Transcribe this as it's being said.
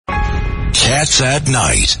Cats at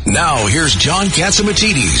Night. Now, here's John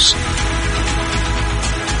Catsimatidis.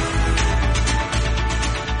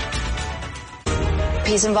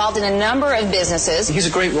 He's involved in a number of businesses. He's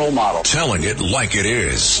a great role model. Telling it like it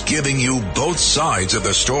is. Giving you both sides of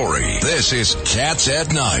the story. This is Cats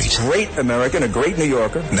at Night. Great American, a great New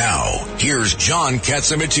Yorker. Now, here's John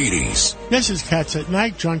Catsimatidis. This is Cats at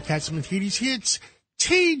Night. John Catsimatidis here. It's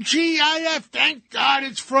TGIF. Thank God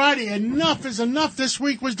it's Friday. Enough is enough. This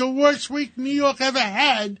week was the worst week New York ever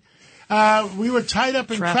had. We were tied up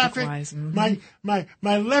in traffic. Mm-hmm.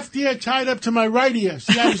 My left ear tied up to my right ear.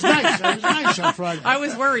 See, that was nice. That was nice on Friday. I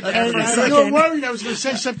was worried there and, for a second. You were worried I was going to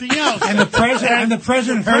say something else. And the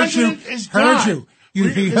president heard you.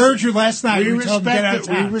 He heard you last night. We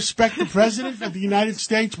respect the president of the United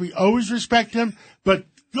States. We always respect him. But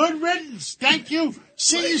good riddance. Thank you.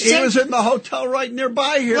 See you He was in the hotel right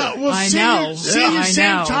nearby here. We'll see you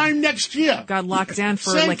same time next year. Got locked down for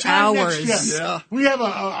same like time hours. Next year. Yeah. We have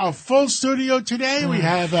a full studio today. We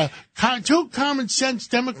have two common sense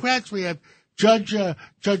Democrats. We have Judge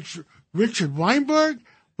Richard Weinberg.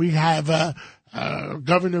 We have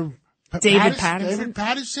Governor David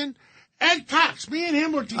Paterson. Ed Cox, me and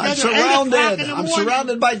him were together. I'm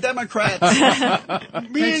surrounded by Democrats.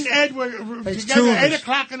 Me and Ed were together at 8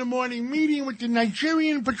 o'clock in the morning, meeting with the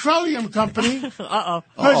Nigerian Petroleum Company.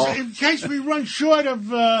 Because in case we run short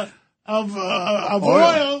of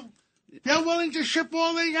oil, they're willing to ship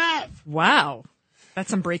all they have. Wow.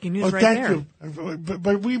 That's some breaking news right there. Thank you.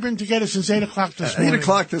 But we've been together since 8 o'clock this morning. 8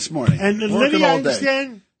 o'clock this morning. And Lydia, I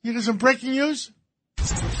understand you got some breaking news?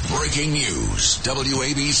 Breaking news,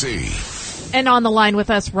 WABC. And on the line with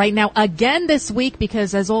us right now again this week,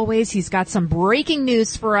 because as always, he's got some breaking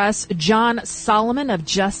news for us, John Solomon of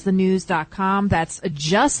JustTheNews.com. That's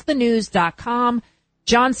JustTheNews.com.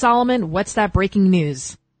 John Solomon, what's that breaking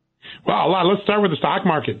news? Well, let's start with the stock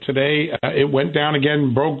market. Today, it went down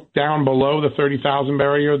again, broke down below the 30,000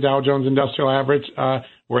 barrier Dow Jones Industrial Average.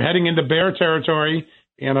 We're heading into bear territory,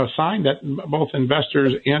 and a sign that both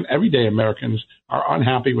investors and everyday Americans are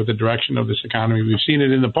unhappy with the direction of this economy. We've seen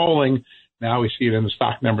it in the polling. Now we see it in the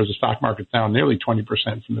stock numbers. The stock market's down nearly 20%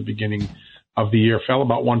 from the beginning of the year, fell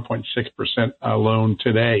about 1.6% alone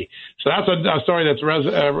today. So that's a story that's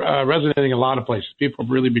resonating in a lot of places. People are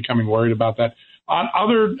really becoming worried about that. On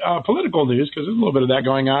other political news, because there's a little bit of that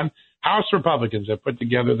going on, House Republicans have put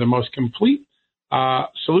together the most complete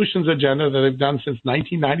solutions agenda that they've done since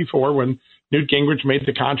 1994 when Newt Gingrich made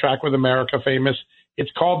the Contract with America famous.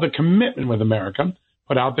 It's called the Commitment with America,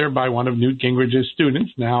 put out there by one of Newt Gingrich's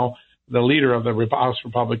students, now the leader of the House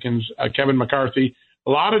Republicans, Kevin McCarthy. A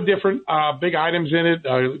lot of different big items in it,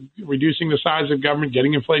 reducing the size of government,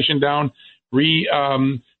 getting inflation down,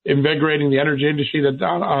 invigorating the energy industry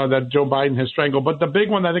that Joe Biden has strangled. But the big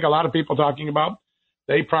one I think a lot of people are talking about,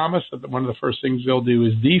 they promise that one of the first things they'll do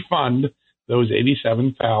is defund those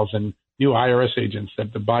 87,000 new IRS agents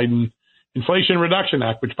that the Biden Inflation Reduction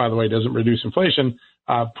Act, which, by the way, doesn't reduce inflation,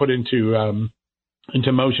 put into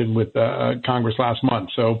motion with Congress last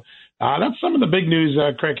month. So that's some of the big news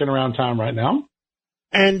cracking around town right now.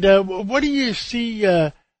 And what do you see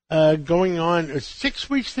going on? 6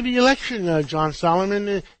 weeks to the election, John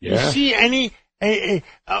Solomon. You see any?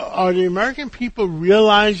 Are the American people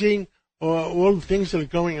realizing all the things that are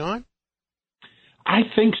going on? I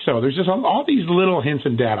think so. There's just all these little hints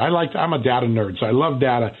and data. I'm a data nerd, so I love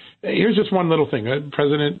data. Here's just one little thing.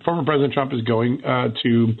 Former President Trump is going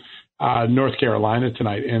to North Carolina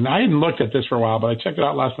tonight, and I hadn't looked at this for a while, but I checked it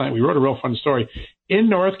out last night. We wrote a real fun story. In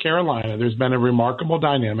North Carolina, there's been a remarkable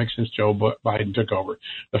dynamic since Joe Biden took over.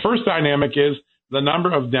 The first dynamic is the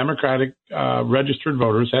number of Democratic registered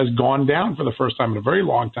voters has gone down for the first time in a very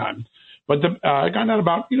long time, but gone down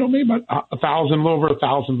about maybe about 1,000, a little over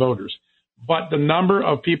 1,000 voters. But the number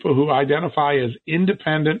of people who identify as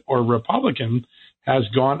independent or Republican has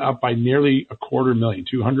gone up by nearly 250,000,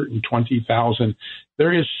 220,000.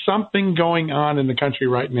 There is something going on in the country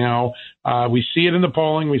right now. We see it in the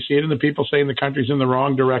polling. We see it in the people saying the country's in the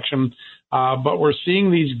wrong direction. But we're seeing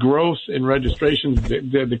these growths in registrations,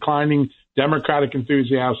 the declining Democratic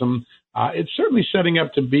enthusiasm. It's certainly setting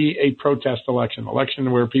up to be a protest election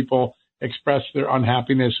where people express their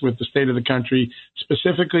unhappiness with the state of the country,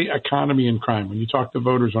 specifically economy and crime. When you talk to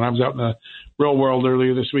voters, when I was out in the real world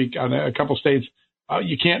earlier this week on a couple states,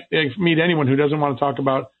 you can't meet anyone who doesn't want to talk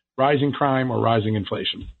about rising crime or rising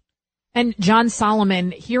inflation. And John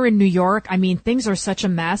Solomon, here in New York, I mean, things are such a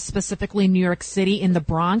mess, specifically in New York City, in the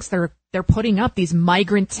Bronx. They're putting up these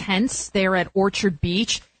migrant tents there at Orchard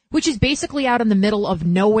Beach, which is basically out in the middle of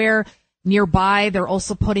nowhere. Nearby, they're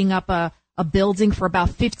also putting up a building for about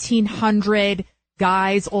 1,500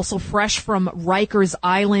 guys, also fresh from Rikers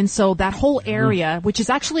Island. So that whole area, which is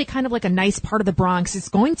actually kind of like a nice part of the Bronx, is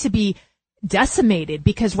going to be decimated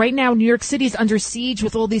because right now New York City is under siege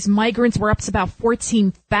with all these migrants. We're up to about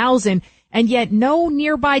 14,000. And yet no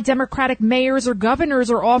nearby Democratic mayors or governors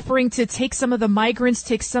are offering to take some of the migrants,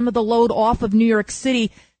 take some of the load off of New York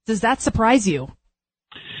City. Does that surprise you?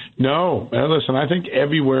 No. Listen, I think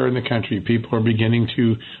everywhere in the country, people are beginning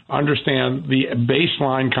to understand the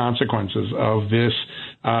baseline consequences of this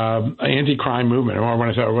anti-crime movement, or what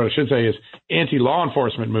I should say is anti-law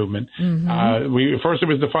enforcement movement. First it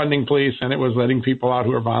was defunding police, and it was letting people out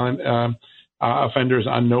who are violent offenders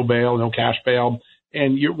on no bail, no cash bail.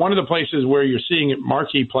 And one of the places where you're seeing it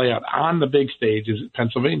marquee play out on the big stage is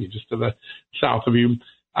Pennsylvania, just to the south of you.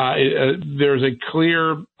 There's a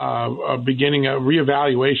clear beginning, a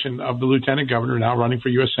reevaluation of the lieutenant governor now running for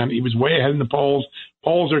U.S. Senate. He was way ahead in the polls.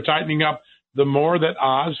 Polls are tightening up. The more that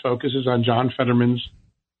Oz focuses on John Fetterman's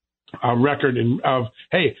record of,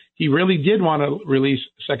 hey, he really did want to release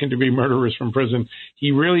second-degree murderers from prison.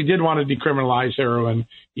 He really did want to decriminalize heroin.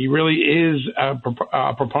 He really is a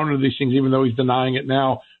proponent of these things, even though he's denying it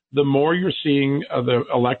now. The more you're seeing the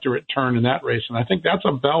electorate turn in that race. And I think that's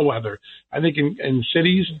a bellwether. I think in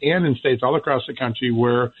cities and in states all across the country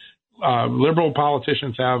where liberal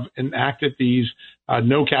politicians have enacted these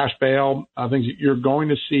no cash bail things, you're going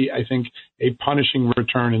to see, I think, a punishing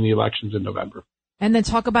return in the elections in November. And then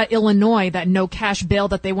talk about Illinois, that no cash bail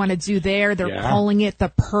that they want to do there. They're calling it the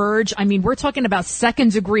purge. I mean, we're talking about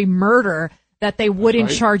second-degree murder that they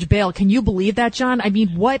wouldn't charge bail. Can you believe that, John? I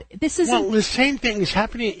mean, what? This isn't... Well, the same thing is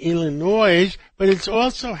happening in Illinois, but it's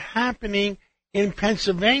also happening in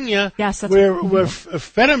Pennsylvania, where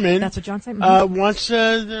Fetterman that's what John said. Wants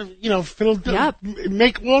Philadelphia,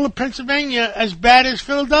 make all of Pennsylvania as bad as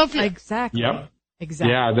Philadelphia. Exactly. Yep.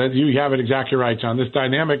 Exactly. Yeah, you have it exactly right, John. This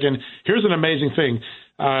dynamic, and here's an amazing thing.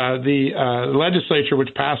 The legislature,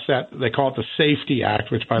 which passed that, they call it the Safety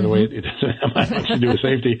Act, which, by the way, it doesn't have much to do with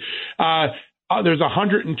safety. There's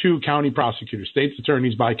 102 county prosecutors, state's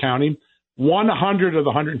attorneys by county. 100 of the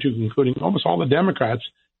 102, including almost all the Democrats,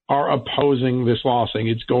 are opposing this law, saying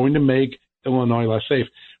it's going to make Illinois less safe.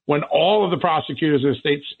 When all of the prosecutors in the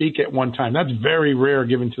state speak at one time, that's very rare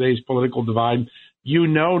given today's political divide. You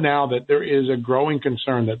know now that there is a growing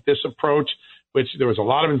concern that this approach, which there was a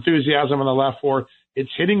lot of enthusiasm on the left for,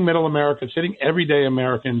 it's hitting middle America, it's hitting everyday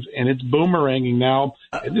Americans, and it's boomeranging now.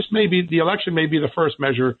 And this may be, the election may be the first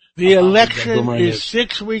measure. The election is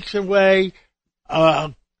 6 weeks away.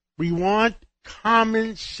 We want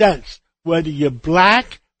common sense, whether you're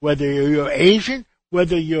black, whether you're Asian,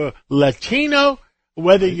 whether you're Latino,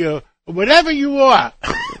 whether you're whatever you are.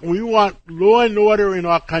 We want law and order in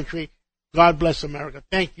our country. God bless America.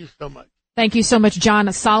 Thank you so much. Thank you so much,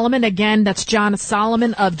 John Solomon. Again, that's John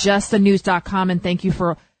Solomon of justthenews.com. And thank you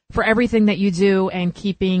for everything that you do and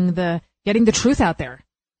getting the truth out there.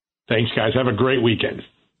 Thanks, guys. Have a great weekend.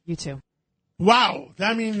 You too. Wow.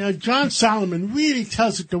 I mean, John Solomon really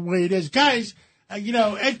tells it the way it is. Guys,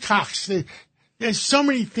 Ed Cox, there's so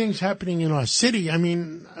many things happening in our city. I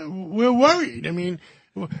mean, we're worried. I mean,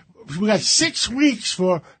 we got 6 weeks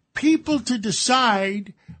for people to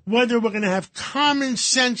decide whether we're going to have common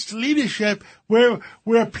sense leadership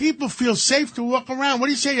where people feel safe to walk around. What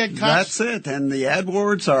do you say, Ed Cox? That's it. And the ad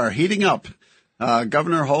wars are heating up.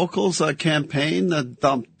 Governor Hochul's campaign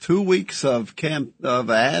dumped 2 weeks of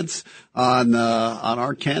ads on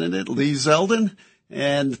our candidate, Lee Zeldin,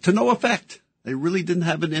 and to no effect. They really didn't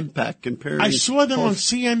have an impact compared. I saw them on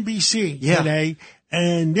CNBC today.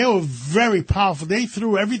 And they were very powerful. They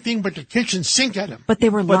threw everything but the kitchen sink at him. But they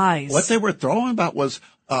were lies. What they were throwing about was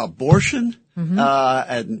abortion,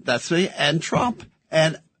 and Trump.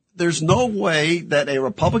 And there's no way that a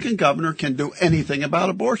Republican governor can do anything about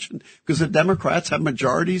abortion because the Democrats have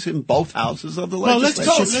majorities in both houses of the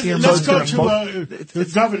legislature. Let's go to the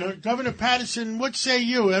governor. Governor Patterson, what say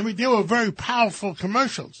you? I mean, they were very powerful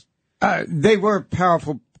commercials. They were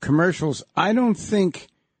powerful commercials. I don't think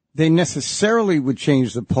they necessarily would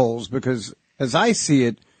change the polls because, as I see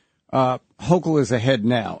it, Hochul is ahead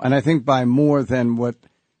now, and I think by more than what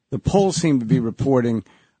the polls seem to be reporting.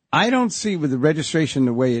 I don't see with the registration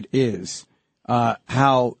the way it is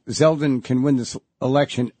how Zeldin can win this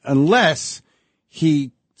election unless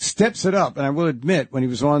he steps it up. And I will admit, when he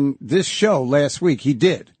was on this show last week, he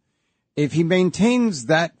did. If he maintains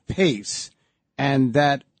that pace and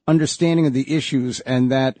that understanding of the issues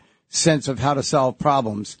and that sense of how to solve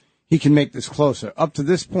problems, he can make this closer. Up to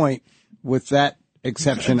this point, with that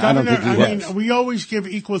exception, Governor, I don't think he has. I mean, we always give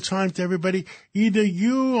equal time to everybody. Either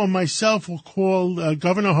you or myself will call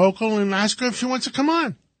Governor Hochul and ask her if she wants to come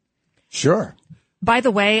on. Sure. By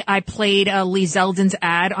the way, I played Lee Zeldin's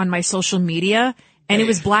ad on my social media, and it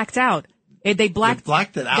was blacked out. They blacked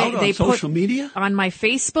it out on social media? On my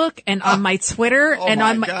Facebook and on my Twitter and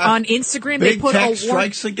on Instagram. Big they put tech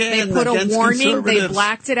strikes again. They put a warning. They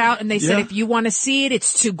blacked it out, and they said if you want to see it,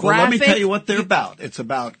 it's too graphic. Well, let me tell you what they're about. It's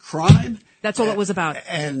about crime. That's all it was about.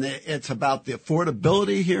 And it's about the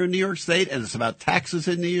affordability here in New York State, and it's about taxes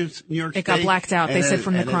in New York State. It got blacked out. They said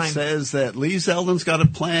from the crime. It says that Lee Zeldin's got a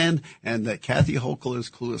plan and that Kathy Hochul is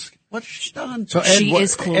clueless. What's she done? So Ed, she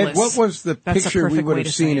is clueless. Ed, what was the picture we would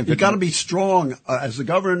have seen? If you got to be strong, as the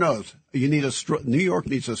governor knows. You need New York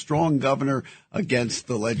needs a strong governor against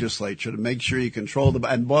the legislature to make sure you control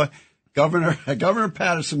and boy, Governor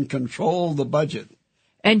Patterson controlled the budget.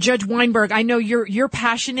 And Judge Weinberg, I know you're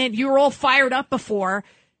passionate. You were all fired up before.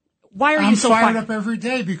 Why are you so fired up every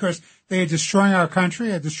day? Because they are destroying our country,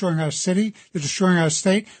 they're destroying our city, they're destroying our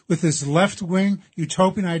state with this left-wing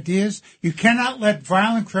utopian ideas. You cannot let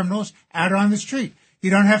violent criminals out on the street.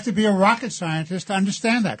 You don't have to be a rocket scientist to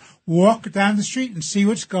understand that. Walk down the street and see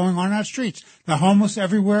what's going on our streets. The homeless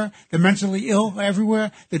everywhere, the mentally ill are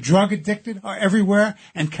everywhere, the drug addicted are everywhere,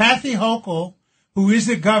 and Kathy Hochul, who is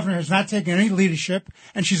the governor, has not taken any leadership,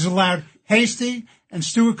 and she's allowed Hasty and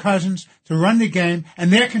Stuart Cousins to run the game,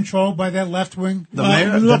 and they're controlled by their left wing. We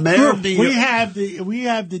have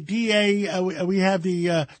the DA, we have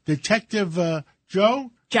the Detective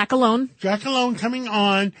Joe Giacalone coming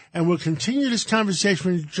on, and we'll continue this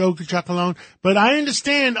conversation with Joe Giacalone. But I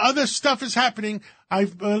understand other stuff is happening. I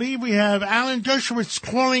believe we have Alan Dershowitz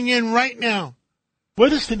calling in right now.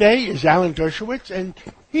 With us today is Alan Dershowitz, and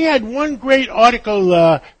he had one great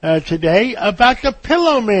article today about the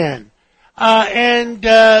Pillow Man.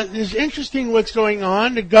 It's interesting what's going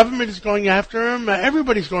on. The government is going after him.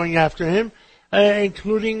 Everybody's going after him,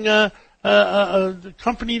 including the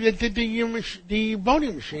company that did the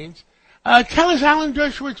voting machines. Tell us, Alan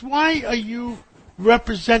Dershowitz, why are you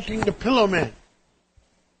representing the Pillow Man?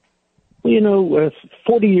 Well,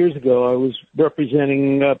 40 years ago, I was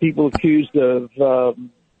representing people accused of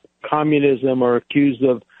communism or accused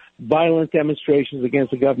of violent demonstrations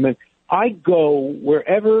against the government. I go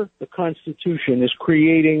wherever the Constitution is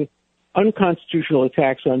creating unconstitutional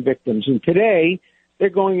attacks on victims. And today, they're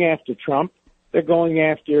going after Trump. They're going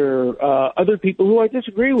after other people who I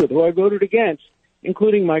disagree with, who I voted against,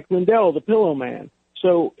 including Mike Lindell, the Pillow Man.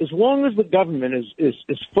 So as long as the government is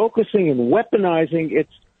focusing and weaponizing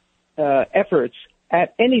its efforts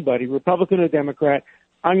at anybody, Republican or Democrat,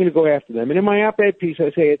 I'm going to go after them. And in my op-ed piece,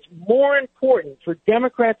 I say it's more important for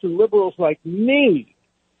Democrats and liberals like me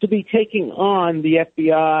to be taking on the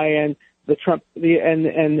FBI and the Trump and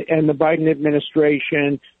the Biden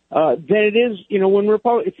administration than it is, when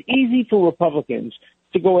it's easy for Republicans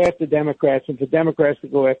to go after Democrats and for Democrats to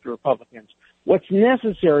go after Republicans. What's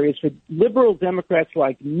necessary is for liberal Democrats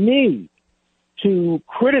like me to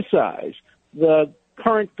criticize the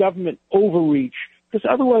current government overreach, because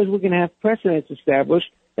otherwise we're going to have precedents established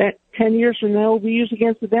that 10 years from now will be used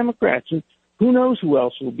against the Democrats, and who knows who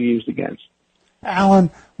else will be used against. Alan,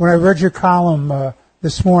 when I read your column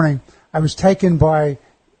this morning, I was taken by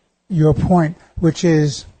your point, which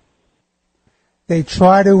is they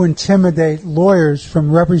try to intimidate lawyers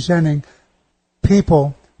from representing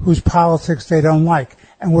people whose politics they don't like,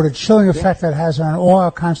 and what a chilling effect that has on all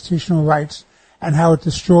our constitutional rights and how it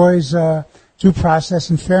destroys due process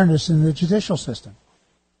and fairness in the judicial system.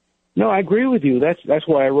 No, I agree with you. That's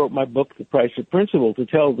why I wrote my book, The Price of Principle, to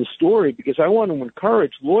tell the story, because I want to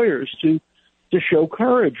encourage lawyers to show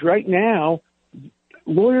courage. Right now,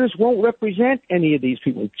 lawyers won't represent any of these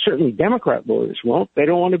people. Certainly Democrat lawyers won't. They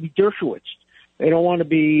don't want to be Dershowitz. They don't want to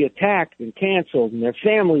be attacked and canceled and their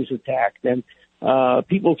families attacked and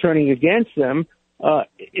people turning against them.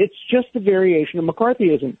 It's just a variation of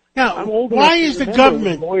McCarthyism. Now, why is the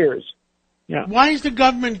government lawyers? Yeah. Why does the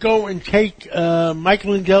government go and take Mike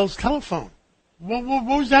Lindell's telephone? What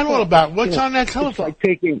was that all about? What's on that telephone?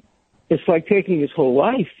 It's like taking his whole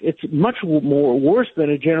life. It's much more worse than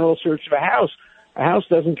a general search of a house. A house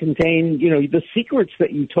doesn't contain, the secrets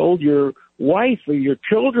that you told your wife or your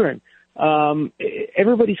children.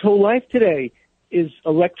 Everybody's whole life today is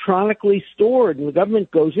electronically stored, and the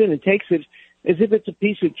government goes in and takes it as if it's a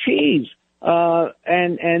piece of cheese,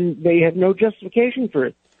 and they have no justification for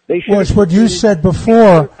it. Well, it's what you said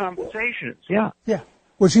before. Conversations, yeah.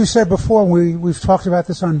 What you said before, we've talked about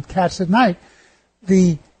this on Cats at Night.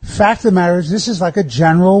 The fact of the matter is this is like a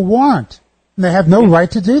general warrant. And they have no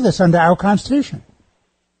right to do this under our Constitution.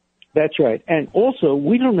 That's right. And also,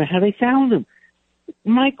 we don't know how they found him.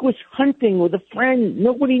 Mike was hunting with a friend.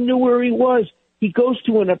 Nobody knew where he was. He goes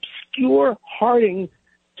to an obscure Harding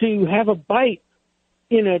to have a bite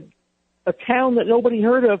in a a town that nobody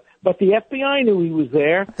heard of, but the FBI knew he was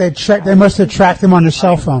there. They must have tracked him on his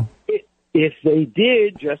cell phone. If they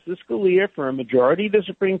did, Justice Scalia, for a majority of the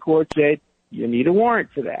Supreme Court, said you need a warrant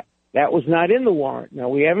for that. That was not in the warrant. Now,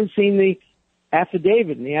 we haven't seen the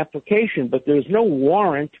affidavit and the application, but there's no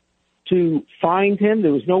warrant to find him.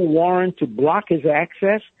 There was no warrant to block his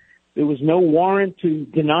access. There was no warrant to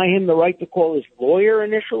deny him the right to call his lawyer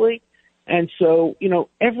initially. And so,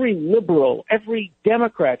 every liberal, every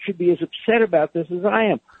Democrat should be as upset about this as I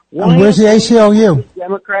am. And where's the ACLU?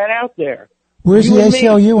 Democrat out there. Where's the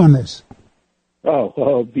ACLU on this?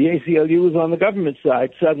 Oh, the ACLU is on the government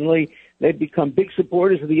side. Suddenly, they've become big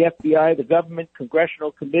supporters of the FBI, the government,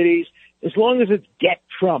 congressional committees. As long as it's get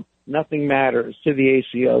Trump, nothing matters to the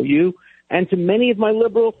ACLU and to many of my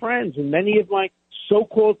liberal friends and many of my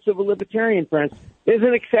so-called civil libertarian friends. There's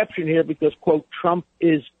an exception here because, quote, Trump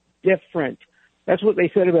is different. That's what they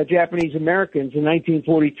said about Japanese Americans in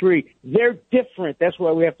 1943. They're different. That's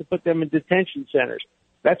why we have to put them in detention centers.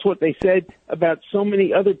 That's what they said about so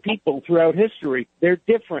many other people throughout history. They're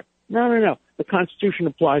different. No. The Constitution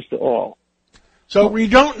applies to all. So we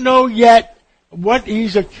don't know yet what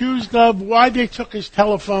he's accused of, why they took his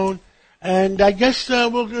telephone, and I guess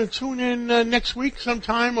we'll tune in next week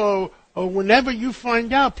sometime or whenever you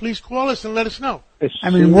find out. Please call us and let us know. As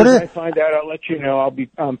soon as I find out, I'll let you know.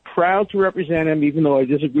 I'm proud to represent him, even though I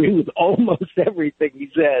disagree with almost everything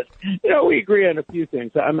he says. We agree on a few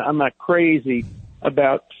things. I'm not crazy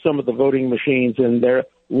about some of the voting machines and their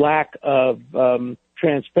lack of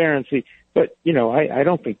transparency, but I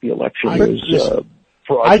don't think the election was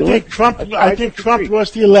fraudulent. I think Trump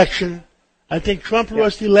lost the election.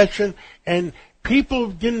 Lost the election, and people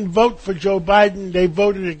didn't vote for Joe Biden. They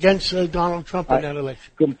voted against Donald Trump in that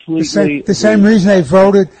election. Completely. The same reason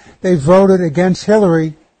they voted against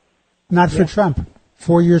Hillary, not for Trump,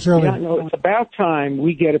 4 years earlier. It's about time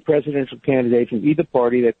we get a presidential candidate from either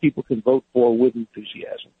party that people can vote for with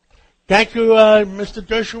enthusiasm. Thank you, Mr.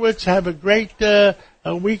 Dershowitz. Have a great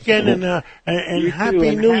weekend and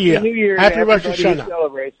Happy New Year. Happy New Year. Happy Rosh Hashanah.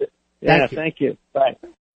 Celebrates it. Yeah, thank you. Bye.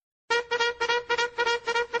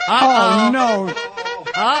 Oh, no.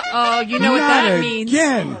 You know what that means.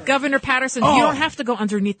 Again. Governor Patterson, you don't have to go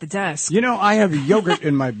underneath the desk. I have yogurt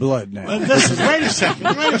in my blood now. Listen, wait a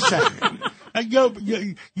second.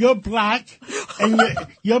 You're black,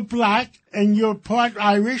 and you're part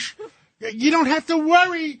Irish. You don't have to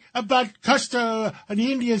worry about Custer and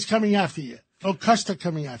the Indians coming after you, or Custer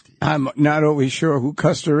coming after you. I'm not always sure who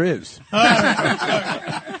Custer is. All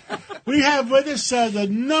right. We have with us the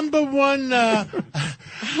number one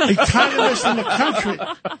economist in the country.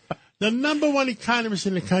 The number one economist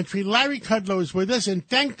in the country, Larry Kudlow, is with us. And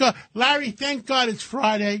thank God, Larry, thank God it's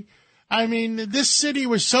Friday. I mean, this city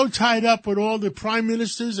was so tied up with all the prime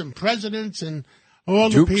ministers and presidents and all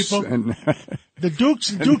the people. The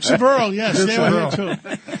Dukes of Earl, yes, they were here too.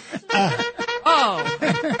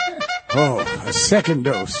 A second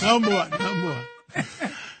dose. No more.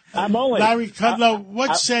 Larry Kudlow,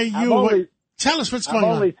 what say you? Tell us what's going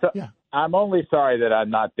on. I'm only sorry that I'm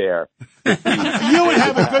not there. You would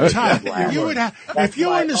have a good time. If you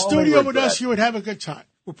were in the studio with us, you would have a good time.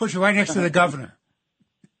 We'll put you right next to the governor.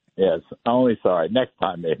 Yes, only sorry. Next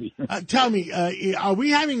time, maybe. Tell me, are we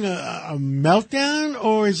having a meltdown,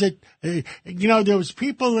 or is it, there was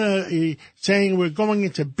people saying we're going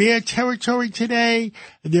into bear territory today.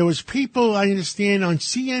 There was people, I understand, on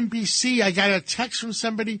CNBC. I got a text from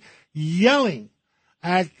somebody yelling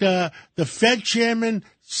at the Fed chairman,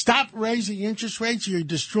 stop raising interest rates. You're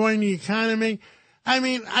destroying the economy. I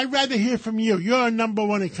mean, I'd rather hear from you. You're a number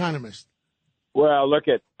one economist. Well, look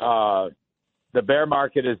at the bear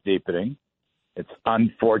market is deepening. It's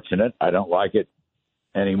unfortunate. I don't like it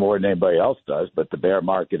any more than anybody else does, but the bear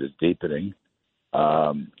market is deepening.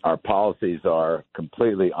 Our policies are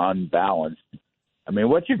completely unbalanced. I mean,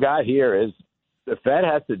 what you got here is the Fed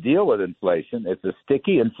has to deal with inflation. It's a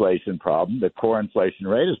sticky inflation problem. The core inflation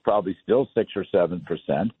rate is probably still 6 or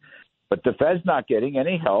 7%, but the Fed's not getting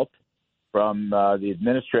any help from the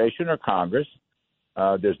administration or Congress.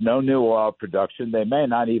 There's no new oil production. They may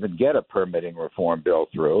not even get a permitting reform bill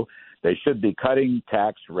through. They should be cutting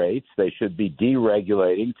tax rates. They should be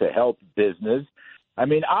deregulating to help business. I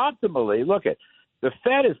mean, optimally, look at the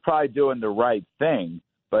Fed is probably doing the right thing,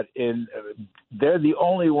 but they're the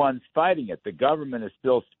only ones fighting it. The government is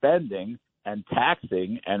still spending and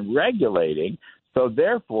taxing and regulating. So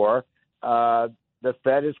therefore, the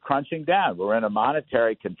Fed is crunching down. We're in a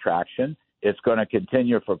monetary contraction. It's going to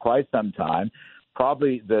continue for quite some time.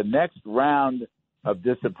 Probably the next round of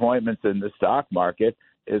disappointments in the stock market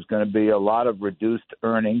is going to be a lot of reduced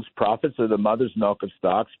earnings. Profits are the mother's milk of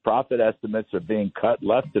stocks. Profit estimates are being cut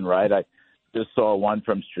left and right. Just saw one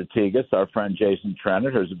from Strategas, our friend Jason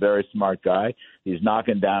Trennert, who's a very smart guy. He's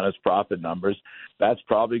knocking down his profit numbers. That's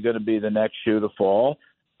probably going to be the next shoe to fall.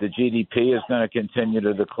 The GDP is going to continue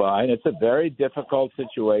to decline. It's a very difficult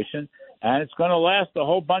situation, and it's going to last a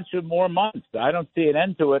whole bunch of more months. I don't see an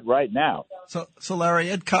end to it right now. So Larry,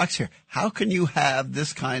 Ed Cox here. How can you have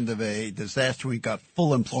this kind of a disaster when you've got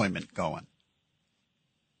full employment going?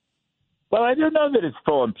 Well, I don't know that it's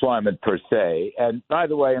full employment per se. And by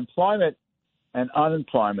the way, employment and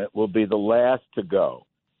unemployment will be the last to go.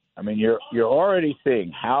 I mean, you're already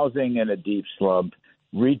seeing housing in a deep slump.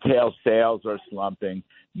 Retail sales are slumping.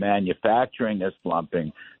 Manufacturing is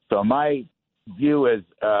slumping. So my view is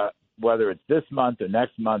whether it's this month or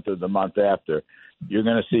next month or the month after, you're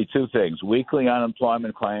going to see two things. Weekly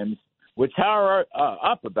unemployment claims, which are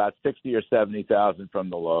up about 60 or 70,000 from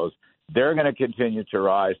the lows. They're going to continue to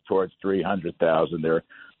rise towards 300,000. They're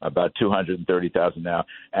about 230,000 now.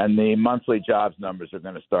 And the monthly jobs numbers are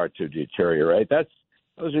going to start to deteriorate.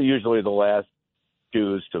 Those are usually the last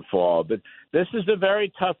shoes to fall. But this is a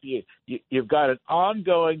very tough you've got an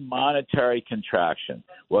ongoing monetary contraction.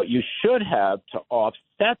 What you should have to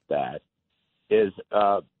offset that is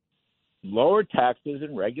lower taxes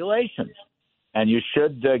and regulations. And you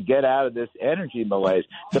should get out of this energy malaise.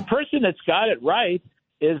 The person that's got it right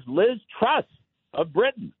is Liz Truss of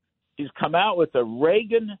Britain. She's come out with a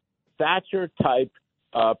Reagan-Thatcher-type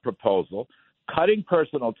proposal, cutting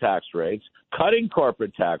personal tax rates, cutting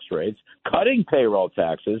corporate tax rates, cutting payroll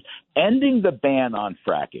taxes, ending the ban on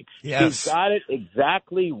fracking. Yes. She's got it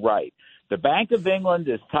exactly right. The Bank of England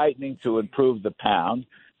is tightening to improve the pound,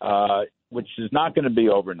 which is not going to be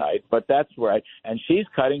overnight, but that's right. And she's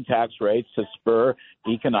cutting tax rates to spur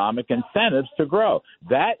economic incentives to grow.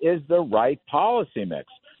 That is the right policy mix,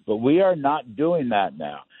 but we are not doing that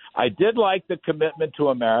now. I did like the commitment to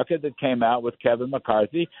America that came out with Kevin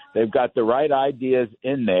McCarthy. They've got the right ideas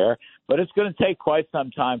in there, but it's going to take quite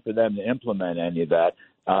some time for them to implement any of that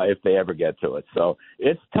if they ever get to it. So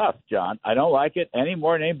it's tough, John. I don't like it any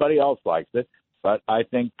more than anybody else likes it, but I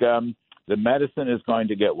think the medicine is going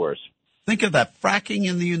to get worse. Think of that, fracking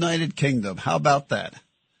in the United Kingdom. How about that?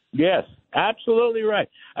 Yes, absolutely right.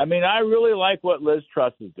 I mean, I really like what Liz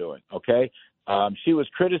Truss is doing, okay? She was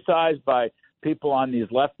criticized by people on these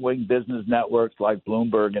left-wing business networks like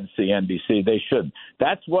Bloomberg and CNBC. They shouldn't.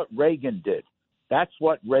 That's what Reagan did.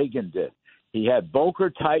 He had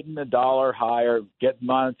Volcker tighten the dollar higher, get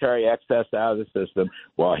monetary excess out of the system,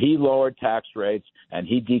 while he lowered tax rates and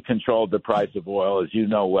he decontrolled the price of oil, as you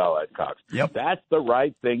know well, Ed Cox. Yep. That's the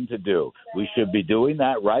right thing to do. We should be doing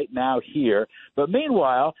that right now here. But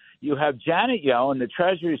meanwhile, you have Janet Yellen, the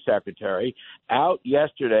Treasury Secretary, out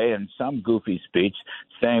yesterday in some goofy speech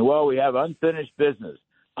saying, well, we have unfinished business.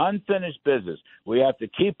 We have to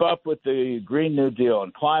keep up with the Green New Deal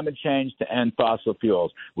and climate change to end fossil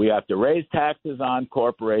fuels. We have to raise taxes on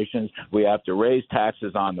corporations. We have to raise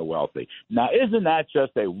taxes on the wealthy. Now, isn't that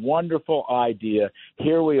just a wonderful idea?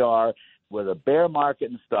 Here we are with a bear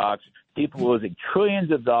market in stocks, people losing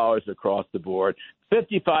trillions of dollars across the board.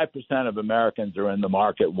 55% of Americans are in the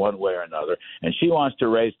market one way or another, and she wants to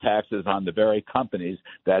raise taxes on the very companies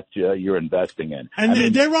that you're investing in.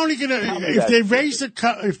 And they're only going to, if they raise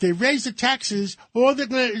the taxes, all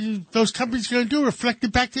those companies are going to do is reflect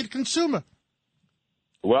it back to the consumer.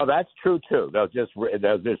 Well, that's true too. They'll just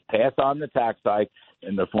pass on the tax hike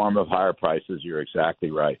in the form of higher prices. You're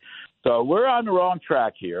exactly right. So we're on the wrong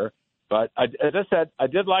track here. But as I said, I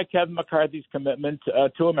did like Kevin McCarthy's commitment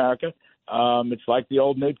to America. It's like the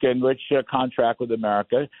old Newt Gingrich contract with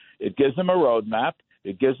America. It gives them a roadmap.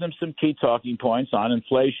 It gives them some key talking points on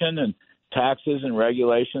inflation and taxes and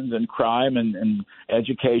regulations and crime and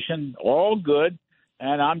education. All good.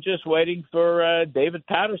 And I'm just waiting for David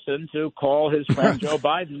Patterson to call his friend Joe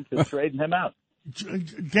Biden to straighten him out.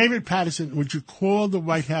 David Patterson, would you call the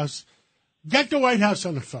White House? Get the White House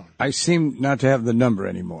on the phone. I seem not to have the number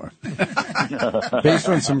anymore, based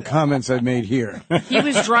on some comments I made here. He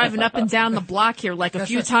was driving up and down the block here like a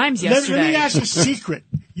few times yesterday. Let me ask a secret.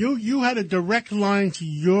 You had a direct line to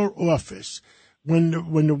your office. When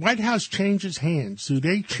the White House changes hands, do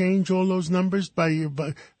they change all those numbers where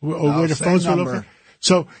the phones will open?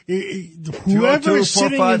 So whoever is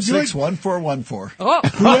sitting at your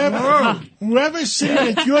 202-456-1414. Whoever's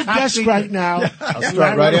sitting at your desk right now, I'll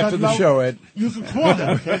start right after the show, Ed. You can call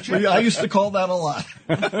them. Can't you? I used to call that a lot.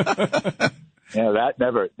 Yeah,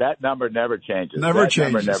 that number never changes. Never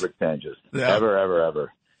changes. Yeah.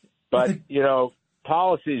 Ever. But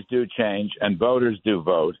policies do change, and voters do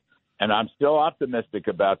vote. And I'm still optimistic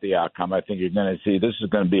about the outcome. I think you're going to see this is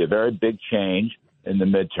going to be a very big change in the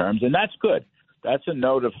midterms, and that's good. That's a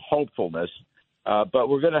note of hopefulness. But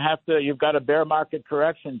we're going to have to. You've got a bear market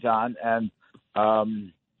correction, John, and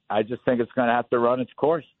I just think it's going to have to run its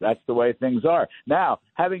course. That's the way things are. Now,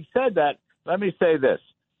 having said that, let me say this: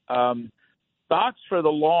 stocks for the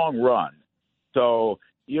long run. So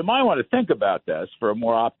you might want to think about this for a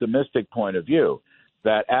more optimistic point of view.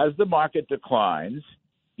 That as the market declines,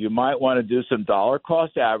 you might want to do some dollar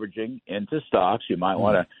cost averaging into stocks. You might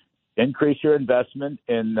want to increase your investment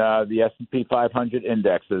in the S&P 500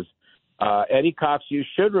 indexes. Eddie Cox, you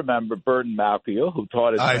should remember Burton Malkiel, who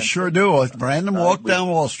taught us. I sure do. A random walk down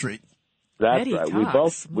Wall Street. That's Eddie right.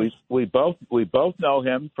 Cox. We both know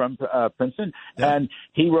him from Princeton, and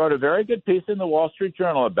he wrote a very good piece in the Wall Street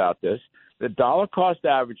Journal about this. The dollar cost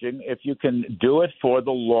averaging, if you can do it for the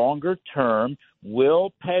longer term,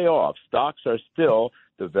 will pay off. Stocks are still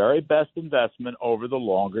the very best investment over the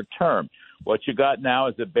longer term. What you got now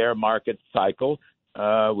is a bear market cycle.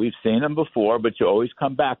 We've seen them before, but you always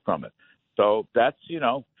come back from it. So that's,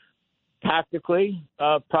 tactically,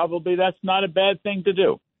 probably that's not a bad thing to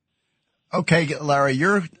do. Okay, Larry,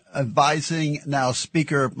 you're advising now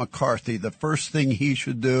Speaker McCarthy. The first thing he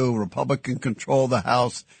should do, Republican control the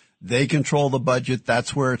House. They control the budget.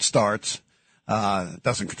 That's where it starts.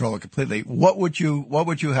 Doesn't control it completely. What would you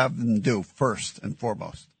have them do first and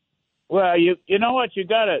foremost? Well, you know what?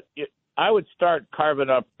 I would start carving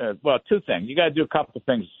up, two things. You got to do a couple of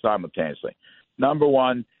things simultaneously. Number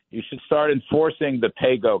one, you should start enforcing the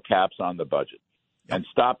pay-go caps on the budget and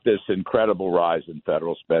stop this incredible rise in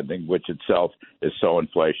federal spending, which itself is so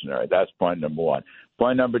inflationary. That's point number one.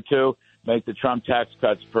 Point number two, make the Trump tax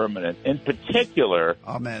cuts permanent. In particular,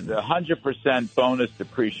 the 100% bonus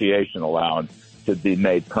depreciation allowance should be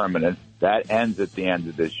made permanent. That ends at the end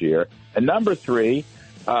of this year. And number three,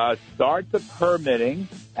 start the permitting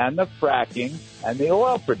and the fracking and the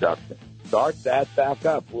oil production. Start that back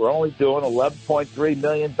up. We're only doing 11.3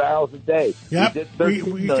 million barrels a day. Yep. We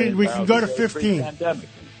can go to 15. Larry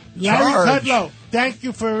Kudlow, thank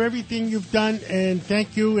you for everything you've done, and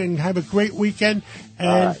thank you, and have a great weekend. And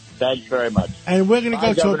all right. Thanks very much. And we're going to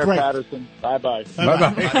go to a break. Patterson. Bye-bye.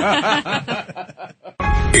 Bye-bye.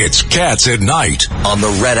 It's Cats at Night on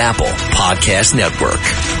the Red Apple Podcast Network.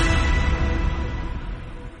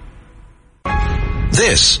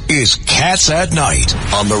 This is Cats at Night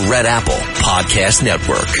on the Red Apple Podcast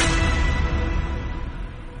Network.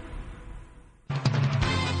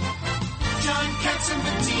 John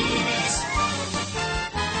Catsimatidis,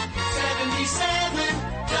 77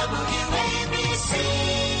 WABC.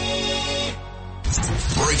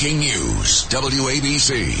 Breaking news,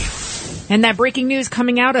 WABC. And that breaking news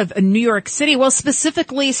coming out of New York City, well,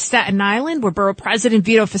 specifically Staten Island, where Borough President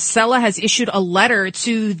Vito Fossella has issued a letter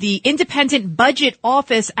to the Independent Budget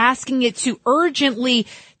Office asking it to urgently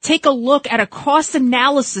take a look at a cost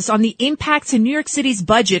analysis on the impact to New York City's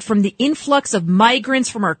budget from the influx of migrants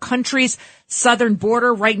from our country's southern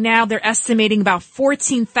border. Right now, they're estimating about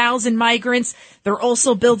 14,000 migrants. They're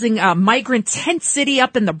also building a migrant tent city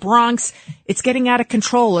up in the Bronx. It's getting out of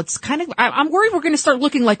control. It's I'm worried we're going to start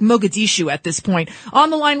looking like Mogadishu at this point. On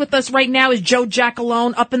the line with us right now is Joe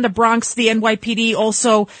Giacalone up in the Bronx, the NYPD,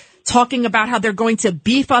 also talking about how they're going to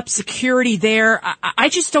beef up security there. I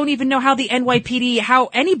just don't even know how the NYPD,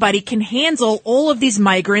 how anybody can handle all of these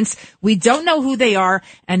migrants. We don't know who they are.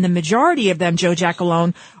 And the majority of them, Joe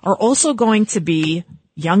Giacalone, are also going to be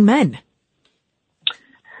young men.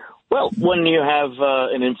 Well, when you have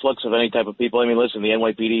an influx of any type of people, I mean, listen, the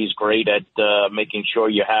NYPD is great at making sure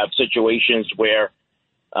you have situations where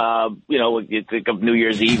you think of New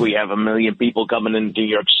Year's Eve, we have 1 million people coming into New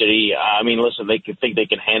York City. I mean, listen, they think they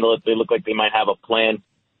can handle it. They look like they might have a plan.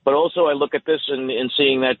 But also I look at this and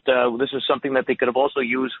seeing that this is something that they could have also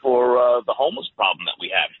used for the homeless problem that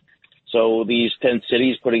we have. So these tent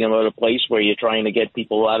cities, putting them at a place where you're trying to get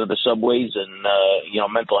people out of the subways and,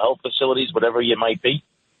 mental health facilities, whatever you might be,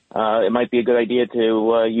 it might be a good idea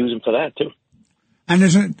to use them for that, too. And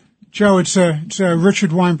isn't Joe, it's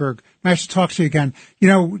Richard Weinberg. Nice to talk to you again.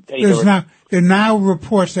 There are now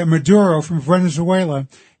reports that Maduro from Venezuela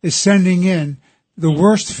is sending in the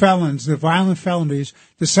worst felons, the violent felonies,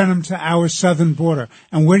 to send them to our southern border.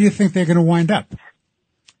 And where do you think they're going to wind up?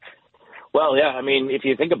 Well, yeah, I mean, if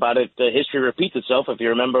you think about it, history repeats itself. If you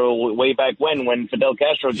remember way back when Fidel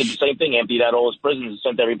Castro did the same thing, emptied out all his prisons and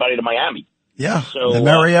sent everybody to Miami. Yeah, so, the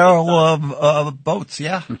Mariel of boats,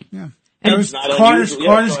 yeah. It was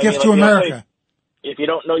Carter's gift to America. If you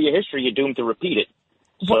don't know your history, you're doomed to repeat it.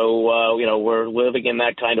 So, we're living in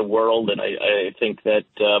that kind of world, and I think that,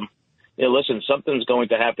 listen, something's going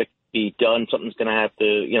to have to be done. Something's going to have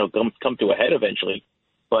to, come to a head eventually.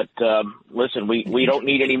 But, listen, we don't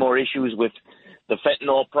need any more issues with the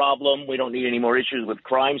fentanyl problem. We don't need any more issues with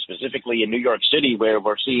crime, specifically in New York City, where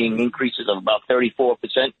we're seeing increases of about 34%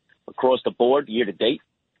 across the board year to date.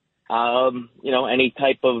 Any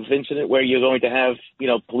type of incident where you're going to have,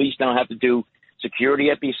 police now have to do security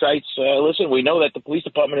at these sites. Listen, we know that the police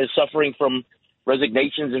department is suffering from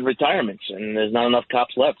resignations and retirements, and there's not enough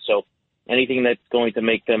cops left. So anything that's going to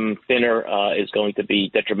make them thinner is going to be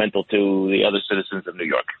detrimental to the other citizens of New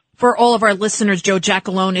York. For all of our listeners, Joe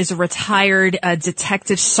Giacalone is a retired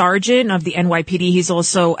detective sergeant of the NYPD. He's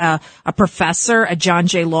also a professor at John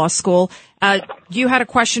Jay Law School. You had a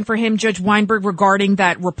question for him, Judge Weinberg, regarding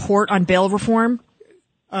that report on bail reform?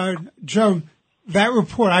 Joe, that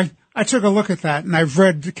report, I took a look at that, and I've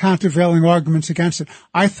read the countervailing arguments against it.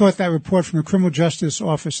 I thought that report from the Criminal Justice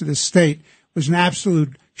Office of the state was an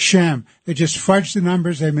absolute sham. They just fudged the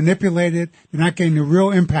numbers. They manipulated. They're not getting the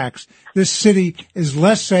real impacts. This city is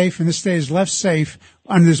less safe, and this state is less safe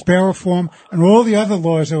under this bail reform and all the other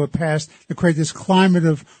laws that were passed that create this climate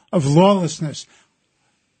of lawlessness.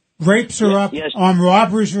 Rapes are up, armed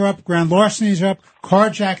robberies are up, grand larcenies are up,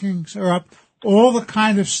 carjackings are up, all the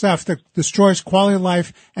kind of stuff that destroys quality of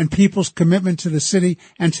life and people's commitment to the city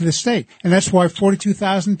and to the state. And that's why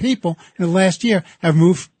 42,000 people in the last year have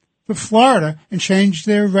moved to Florida and changed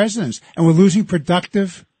their residence. And we're losing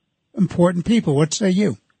productive, important people. What say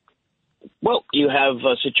you? Well, you have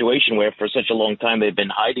a situation where for such a long time they've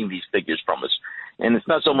been hiding these figures from us. And it's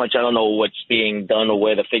not so much I don't know what's being done or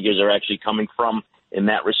where the figures are actually coming from in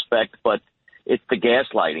that respect, but it's the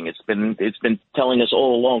gaslighting. It's been telling us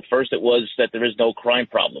all along. First it was that there is no crime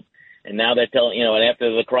problem. And now they're telling, and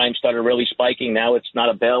after the crime started really spiking, now it's not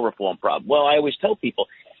a bail reform problem. Well, I always tell people,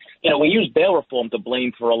 we use bail reform to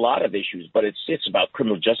blame for a lot of issues, but it's about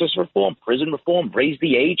criminal justice reform, prison reform, raise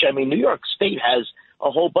the age. I mean, New York State has a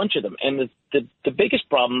whole bunch of them. And the biggest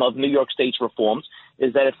problem of New York State's reforms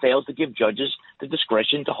is that it fails to give judges the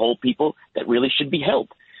discretion to hold people that really should be held.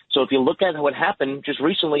 So if you look at what happened just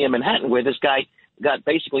recently in Manhattan, where this guy got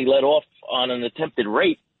basically let off on an attempted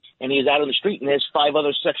rape, and he's out on the street, and there's 5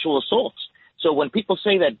 other sexual assaults. So when people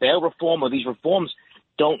say that bail reform or these reforms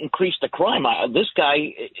don't increase the crime, this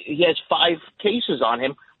guy, he has 5 cases on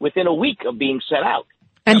him within a week of being set out.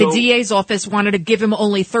 And the DA's office wanted to give him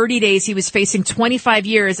only 30 days. He was facing 25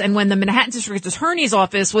 years. And when the Manhattan District Attorney's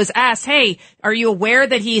Office was asked, hey, are you aware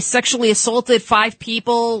that he sexually assaulted 5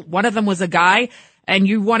 people? One of them was a guy. And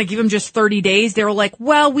you want to give him just 30 days? They were like,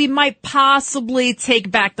 well, we might possibly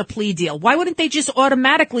take back the plea deal. Why wouldn't they just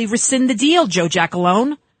automatically rescind the deal, Joe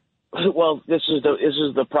Giacalone? Well, this is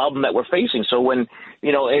the problem that we're facing. So when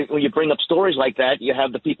you bring up stories like that, you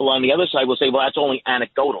have the people on the other side will say, well, that's only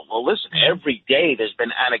anecdotal. Well, listen, every day there's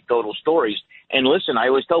been anecdotal stories. And listen, I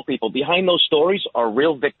always tell people behind those stories are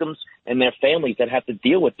real victims and their families that have to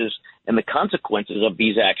deal with this and the consequences of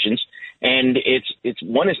these actions. And it's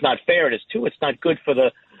one, it's not fair. And it's 2, it's not good for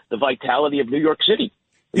the vitality of New York City.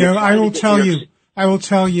 I will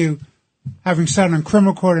tell you, having sat on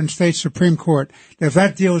criminal court and state Supreme Court, that if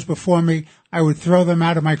that deal was before me, I would throw them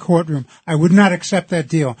out of my courtroom. I would not accept that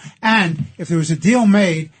deal. And if there was a deal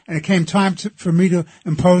made and it came time for me to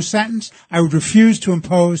impose sentence, I would refuse to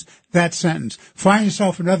impose that sentence. Find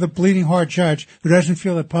yourself another bleeding heart judge who doesn't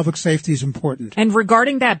feel that public safety is important. And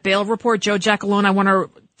regarding that bail report, Joe Giacalone, I want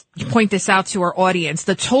to point this out to our audience.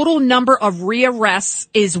 The total number of rearrests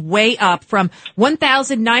is way up from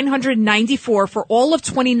 1,994 for all of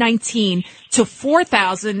 2019 to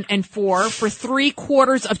 4,004 for 3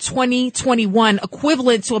 quarters of 2021,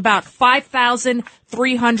 equivalent to about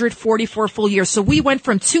 5,344 full years. So we went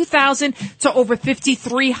from 2,000 to over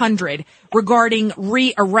 5,300 regarding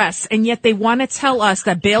rearrests, and yet they want to tell us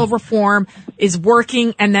that bail reform is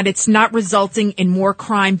working and that it's not resulting in more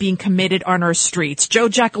crime being committed on our streets. Joe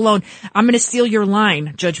Giacalone, I'm going to steal your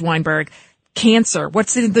line, Judge Weinberg. Cancer.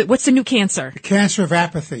 What's the new cancer? The cancer of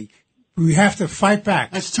apathy. We have to fight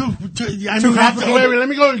back. That's too complicated. Let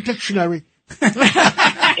me go to the dictionary. Keep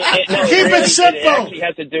it simple. It actually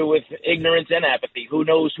has to do with ignorance and apathy. Who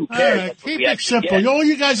knows? Who cares? Keep it simple. All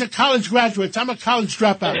you guys are college graduates. I'm a college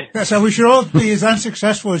dropout. So we should all be as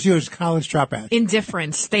unsuccessful as you as college dropouts.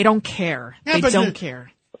 Indifference. They don't care. Yeah, they don't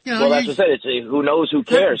care. Well, that's what I said. It's who knows? Who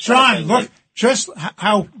cares? John, look. Just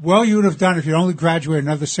how well you would have done if you only graduated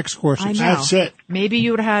another 6 courses. I know. That's it. Maybe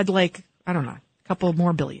you would have had, a couple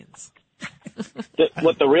more billions.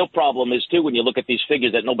 What the real problem is, too, when you look at these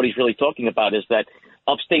figures that nobody's really talking about, is that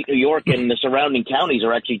upstate New York and the surrounding counties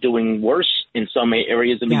are actually doing worse in some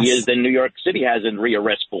areas of the years than New York City has in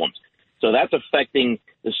rearrest forms. So that's affecting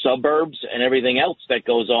the suburbs and everything else that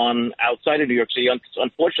goes on outside of New York City.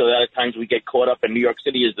 Unfortunately, a lot of times we get caught up in New York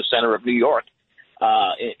City as the center of New York.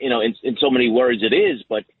 In so many words it is,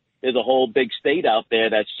 but there's a whole big state out there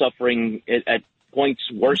that's suffering at points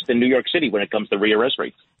worse than New York City when it comes to rearrest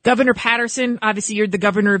rates. Governor Patterson, obviously you're the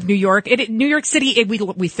governor of New York. New York City,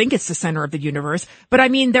 we think it's the center of the universe, but I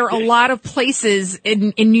mean, there are a lot of places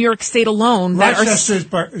in New York State alone that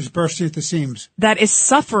Rochester is bursting at the seams. That is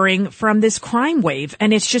suffering from this crime wave.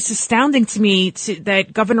 And it's just astounding to me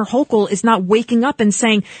that Governor Hochul is not waking up and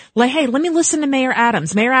saying, hey, let me listen to Mayor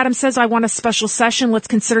Adams. Mayor Adams says, I want a special session. Let's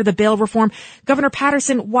consider the bail reform. Governor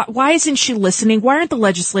Patterson, why isn't she listening? Why aren't the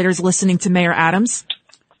legislators listening to Mayor Adams?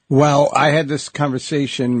 Well, I had this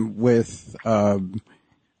conversation with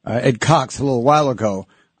Ed Cox a little while ago.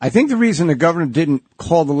 I think the reason the governor didn't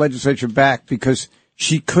call the legislature back because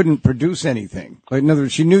she couldn't produce anything. In other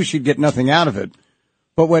words, she knew she'd get nothing out of it.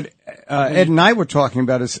 But what Ed and I were talking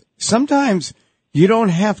about is sometimes you don't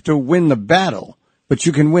have to win the battle, but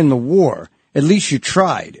you can win the war. At least you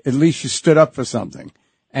tried. At least you stood up for something.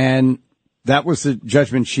 And that was the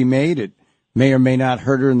judgment she made. It may or may not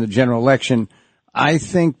hurt her in the general election. I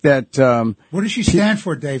think that what does she stand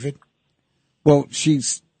for, David? Well,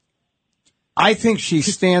 I think she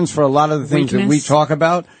stands for a lot of the things that we talk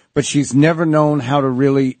about, but she's never known how to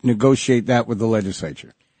really negotiate that with the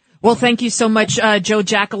legislature. Well, thank you so much, Joe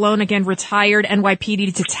Giacalone, again, retired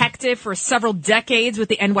NYPD detective for several decades with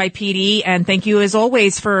the NYPD, and thank you as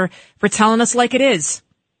always for telling us like it is.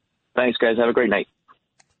 Thanks, guys. Have a great night.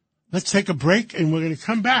 Let's take a break, and we're going to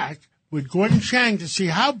come back with Gordon Chang to see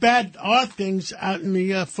how bad are things out in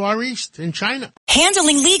the Far East in China.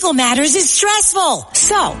 Handling legal matters is stressful.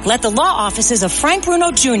 So, let the law offices of Frank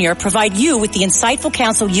Bruno Jr. provide you with the insightful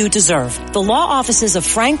counsel you deserve. The law offices of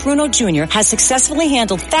Frank Bruno Jr. has successfully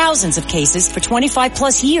handled thousands of cases for 25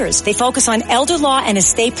 plus years. They focus on elder law and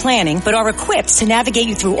estate planning, but are equipped to navigate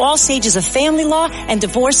you through all stages of family law and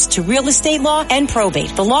divorce to real estate law and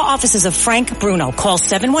probate. The law offices of Frank Bruno. Call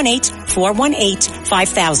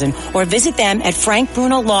 718-418-5000 or visit them at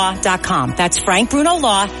frankbrunolaw.com. That's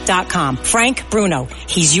frankbrunolaw.com. Frank Bruno.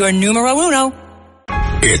 He's your numero uno.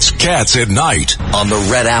 It's Cats at Night on the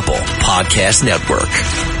Red Apple Podcast Network.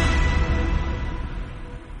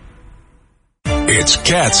 It's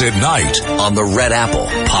Cats at Night on the Red Apple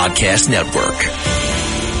Podcast Network.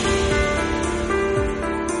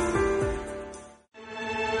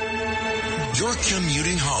 You're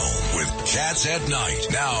commuting home with Cats at Night.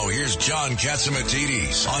 Now here's John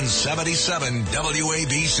Catsimatidis on 77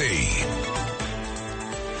 WABC.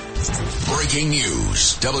 Breaking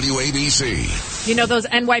news, WABC. You know those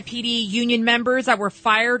NYPD union members that were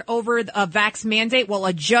fired over a vax mandate? Well,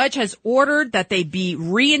 a judge has ordered that they be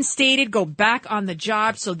reinstated, go back on the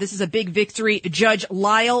job. So this is a big victory. Judge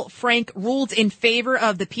Lyle Frank ruled in favor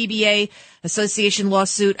of the PBA Association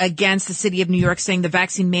lawsuit against the city of New York, saying the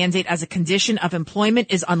vaccine mandate as a condition of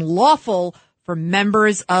employment is unlawful for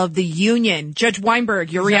members of the union. Judge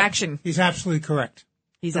Weinberg, your reaction? He's absolutely correct.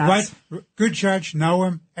 He's right. Good judge. Know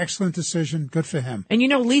him. Excellent decision. Good for him. And you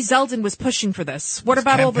know, Lee Zeldin was pushing for this. What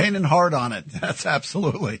about all the campaigning hard on it? That's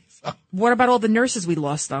absolutely. So. What about all the nurses we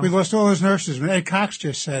lost, though? We lost all those nurses. When Ed Cox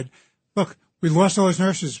just said, "Look, we lost all those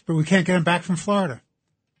nurses, but we can't get them back from Florida."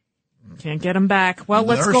 Can't get them back. Well,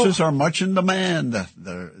 let's go. Nurses are much in demand.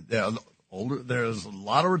 They're older. There's a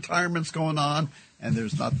lot of retirements going on. And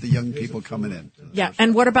there's not the young people coming in. Yeah,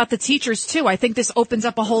 and what about the teachers, too? I think this opens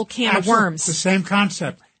up a whole can of worms. It's the same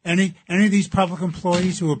concept. Any of these public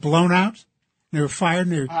employees who were blown out, they were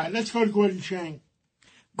fired. All right, let's go to Gordon Chang.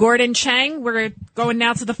 Gordon Chang, we're going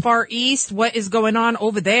now to the Far East. What is going on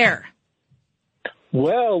over there?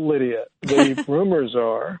 Well, Lydia, the rumors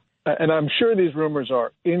are, and I'm sure these rumors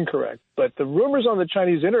are incorrect, but the rumors on the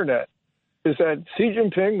Chinese internet is that Xi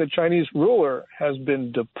Jinping, the Chinese ruler, has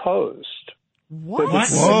been deposed. What?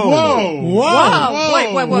 Whoa. Wait.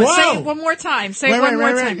 Say it one more time. Say it one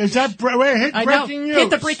more time. Is that hit breaking news? Hit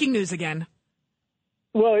the breaking news again.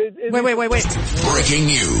 Well, wait. Breaking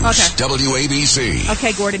news. Okay. WABC.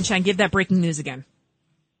 Okay, Gordon Chang, give that breaking news again.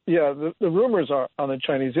 Yeah, the rumors are on the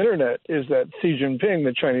Chinese internet is that Xi Jinping,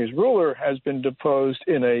 the Chinese ruler, has been deposed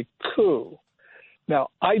in a coup. Now,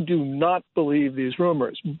 I do not believe these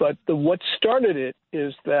rumors, but what started it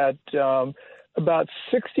is that about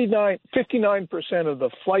 59% of the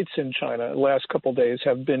flights in China the last couple of days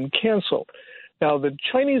have been canceled. Now, the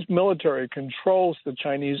Chinese military controls the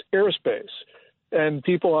Chinese airspace, and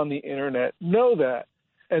people on the internet know that.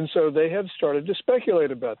 And so they have started to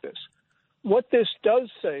speculate about this. What this does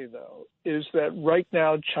say, though, is that right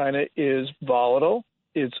now China is volatile,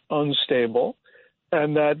 it's unstable,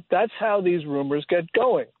 and that's how these rumors get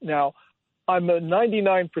going. Now, I'm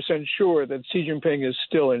 99% sure that Xi Jinping is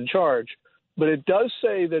still in charge. but it does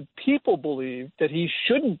say that people believe that he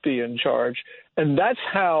shouldn't be in charge. And that's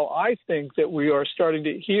how I think that we are starting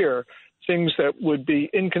to hear things that would be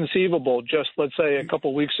inconceivable just, let's say, a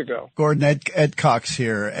couple weeks ago. Gordon, Ed Cox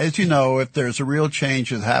here. As you know, if there's a real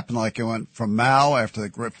change that happened, like it went from Mao after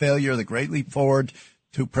the failure of the Great Leap Forward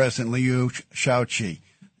to President Liu Shaoqi,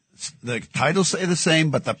 the titles stay the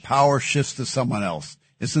same, but the power shifts to someone else.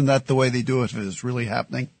 Isn't that the way they do it if it's really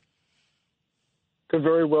happening? Could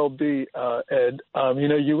very well be, Ed.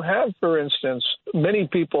 You have, for instance, many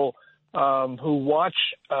people who watch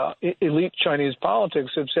elite Chinese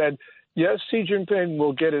politics have said, yes, Xi Jinping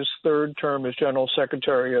will get his third term as general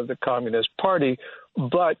secretary of the Communist Party,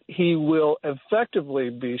 but he will effectively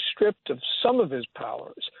be stripped of some of his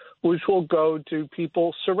powers, which will go to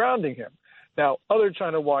people surrounding him. Now, other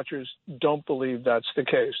China watchers don't believe that's the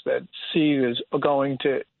case, that Xi is going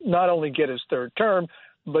to not only get his third term,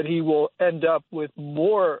 but he will end up with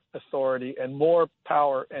more authority and more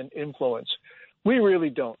power and influence. We really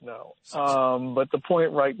don't know. But the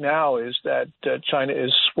point right now is that China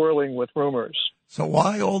is swirling with rumors. So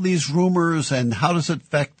why all these rumors, and how does it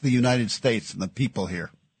affect the United States and the people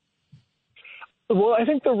here? Well, I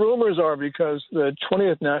think the rumors are because the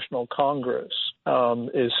 20th National Congress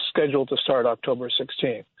is scheduled to start October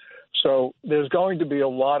 16th. So there's going to be a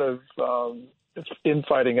lot of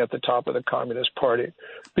infighting at the top of the Communist Party,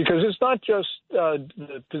 because it's not just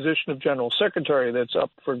the position of General Secretary that's up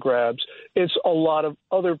for grabs. It's a lot of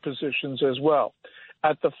other positions as well.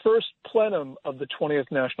 At the first plenum of the 20th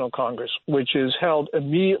National Congress, which is held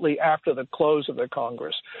immediately after the close of the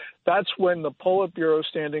Congress, that's when the Politburo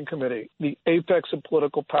Standing Committee, the apex of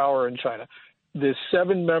political power in China, the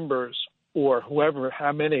 7 members or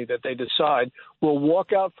how many that they decide, will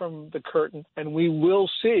walk out from the curtain, and we will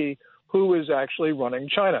see who is actually running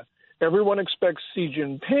China. Everyone expects Xi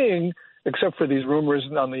Jinping, except for these rumors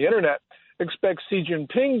on the internet, expects Xi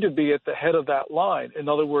Jinping to be at the head of that line. In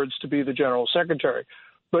other words, to be the general secretary.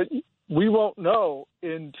 But we won't know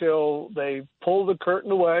until they pull the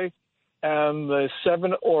curtain away and the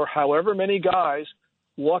 7 or however many guys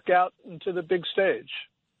walk out into the big stage.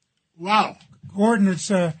 Wow. Gordon,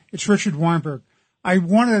 it's Richard Weinberg. I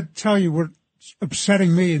want to tell you what's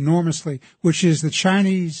upsetting me enormously, which is the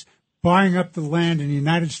Chinese buying up the land in the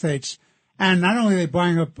United States. And not only are they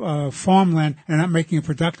buying up farmland and not making it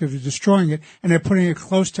productive, they're destroying it, and they're putting it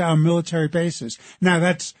close to our military bases. Now,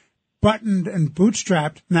 that's buttoned and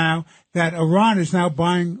bootstrapped now that Iran is now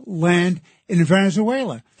buying land in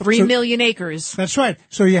Venezuela. 3 million acres. That's right.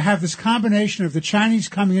 So you have this combination of the Chinese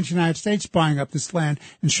coming into the United States, buying up this land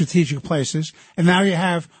in strategic places, and now you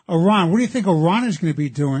have Iran. What do you think Iran is going to be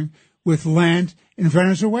doing with land in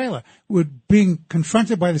Venezuela? We're being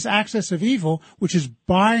confronted by this axis of evil, which is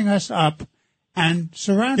buying us up and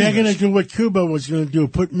surrounding us. They're going to do what Cuba was going to do,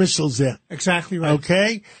 put missiles there. Exactly right.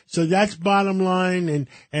 Okay? So that's bottom line.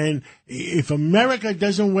 And if America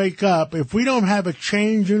doesn't wake up, if we don't have a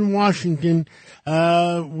change in Washington,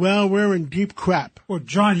 well, we're in deep crap. Well,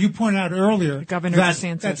 John, you pointed out earlier that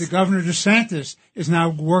the Governor DeSantis is now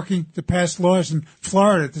working to pass laws in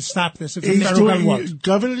Florida to stop this.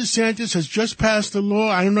 Governor DeSantis has just passed a law.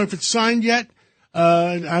 I don't know if it's signed yet.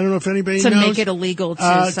 I don't know if anybody knows. To make it illegal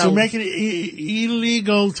to make it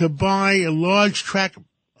illegal to buy a large tract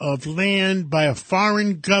of land by a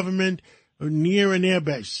foreign government near an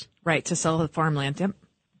airbase. Right, to sell the farmland. Yep.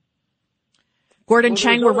 Gordon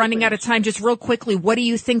Chang, we're running out of time. Just real quickly, what do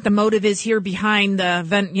you think the motive is here behind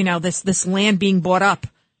this land being bought up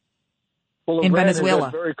in Venezuela?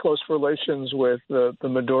 Has very close relations with the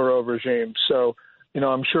Maduro regime, so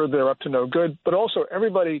I'm sure they're up to no good. But also,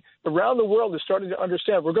 everybody around the world is starting to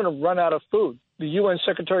understand we're going to run out of food. The UN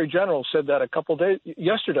Secretary General said that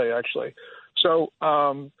yesterday, actually. So,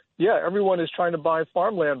 everyone is trying to buy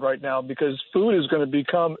farmland right now because food is going to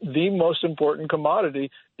become the most important commodity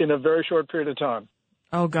in a very short period of time.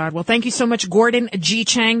 Oh, God. Well, thank you so much, Gordon G.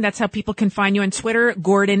 Chang. That's how people can find you on Twitter,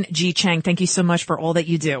 Gordon G. Chang. Thank you so much for all that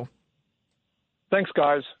you do. Thanks,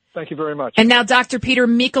 guys. Thank you very much. And now Dr. Peter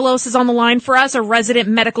Mikolos is on the line for us, a resident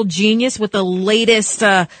medical genius with the latest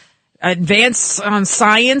advance on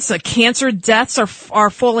science. Cancer deaths are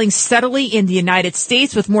falling steadily in the United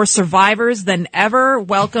States with more survivors than ever.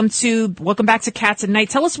 Welcome back to Cats at Night.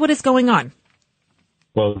 Tell us what is going on.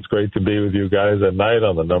 Well, it's great to be with you guys at night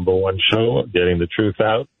on the #1 show, getting the truth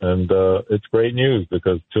out. And it's great news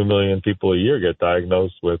because 2 million people a year get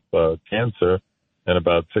diagnosed with cancer. And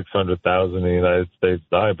about 600,000 in the United States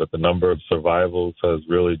die, but the number of survivors has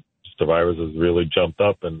really jumped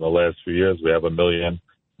up in the last few years. We have 1 million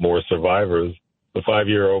more survivors. The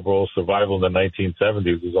 5-year overall survival in the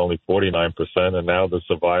 1970s was only 49%, and now the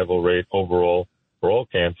survival rate overall for all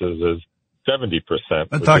cancers is 70%.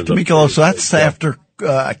 But Dr. Miklos, so that's after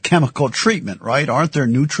chemical treatment, right? Aren't there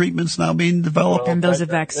new treatments now being developed? And those are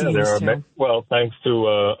vaccines, too. Well, thanks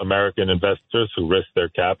to American investors who risk their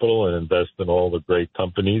capital and invest in all the great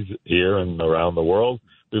companies here and around the world.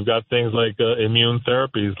 We've got things like immune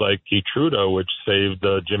therapies like Keytruda, which saved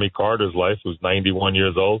Jimmy Carter's life, who's 91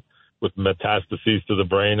 years old, with metastases to the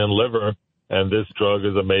brain and liver. And this drug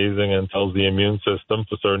is amazing and tells the immune system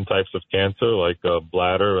for certain types of cancer, like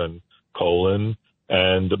bladder and colon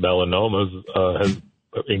and melanomas, has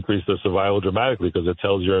increased their survival dramatically because it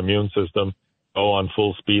tells your immune system, go on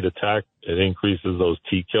full speed attack. It increases those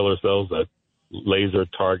T killer cells that laser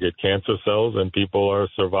target cancer cells, and people are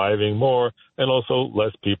surviving more, and also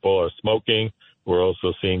less people are smoking. We're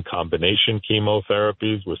also seeing combination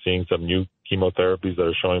chemotherapies. We're seeing some new chemotherapies that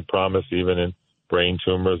are showing promise even in brain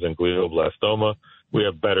tumors and glioblastoma. We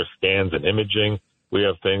have better scans and imaging. We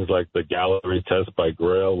have things like the Gallery test by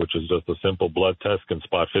Grail, which is just a simple blood test, can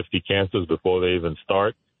spot 50 cancers before they even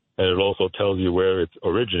start. And it also tells you where it's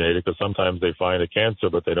originated, because sometimes they find a cancer,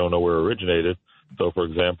 but they don't know where it originated. So, for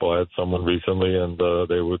example, I had someone recently, and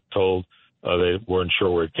they were told they weren't sure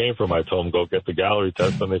where it came from. I told them, go get the Gallery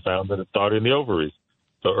test, and they found that it started in the ovaries.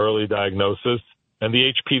 So early diagnosis. And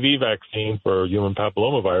the HPV vaccine for human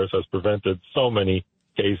papillomavirus has prevented so many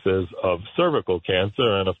cases of cervical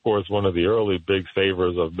cancer. And, of course, one of the early big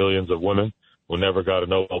savers of millions of women who never got a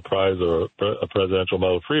Nobel Prize or a Presidential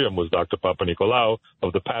Medal of Freedom was Dr. Papanikolaou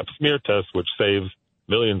of the Pap smear test, which saves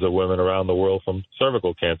millions of women around the world from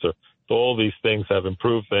cervical cancer. So all these things have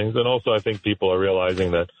improved things. And also I think people are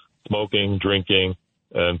realizing that smoking, drinking,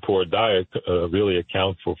 and poor diet really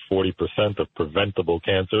account for 40% of preventable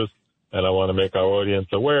cancers. And I want to make our audience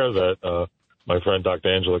aware that my friend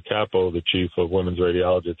Dr. Angela Capo, the chief of women's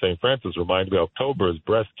radiology at St. Francis, reminded me October is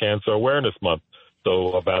Breast Cancer Awareness Month. So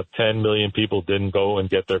about 10 million people didn't go and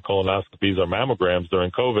get their colonoscopies or mammograms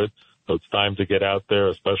during COVID. So it's time to get out there,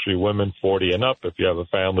 especially women 40 and up. If you have a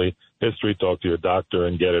family history, talk to your doctor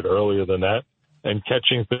and get it earlier than that. And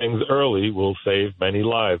catching things early will save many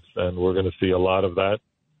lives. And we're going to see a lot of that.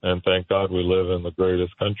 And thank God we live in the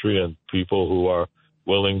greatest country, and people who are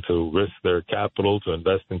willing to risk their capital to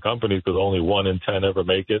invest in companies, because only 1 in 10 ever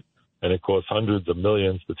make it. And it costs hundreds of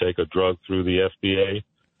millions to take a drug through the FDA.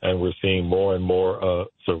 And we're seeing more and more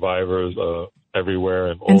survivors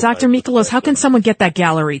everywhere. And Dr. Miklos, how can someone get that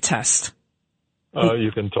Gallery test?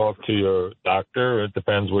 You can talk to your doctor. It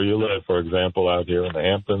depends where you live. For example, out here in the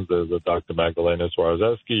Hamptons, there's a Dr. Magdalena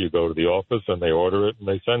Swarzewski. You go to the office and they order it and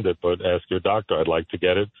they send it. But ask your doctor, I'd like to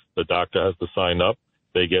get it. The doctor has to sign up.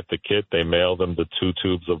 They get the kit. They mail them the 2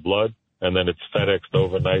 tubes of blood, and then it's FedExed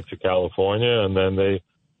overnight to California. And then they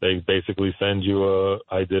basically send you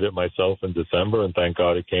I did it myself in December, and thank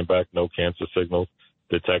God it came back no cancer signals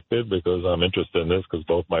detected, because I'm interested in this, because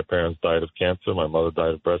both my parents died of cancer. My mother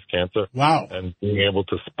died of breast cancer. Wow. And being able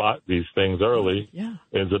to spot these things early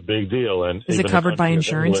is a big deal. And is it covered by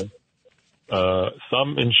insurance? England,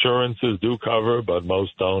 some insurances do cover, but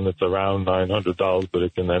most don't. It's around $900, but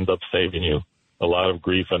it can end up saving you a lot of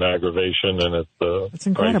grief and aggravation, and it's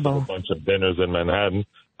incredible. A bunch of dinners in Manhattan.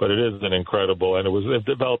 But it is an incredible, and it was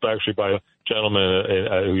developed actually by a gentleman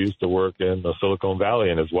who used to work in Silicon Valley,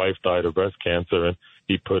 and his wife died of breast cancer, and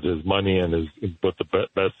he put his money and put the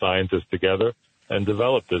best scientists together and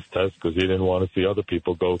developed this test, because he didn't want to see other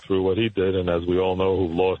people go through what he did. And as we all know, who've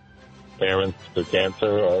lost parents to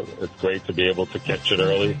cancer, it's great to be able to catch it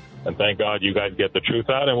early. And thank God you guys get the truth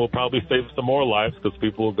out, and we'll probably save some more lives, because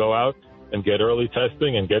people will go out and get early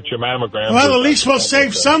testing and get your mammogram. Well, at least we'll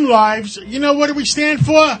save some lives. You know, what do we stand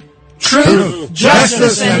for? Truth,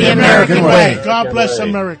 justice, and the American way. God bless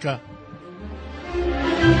America.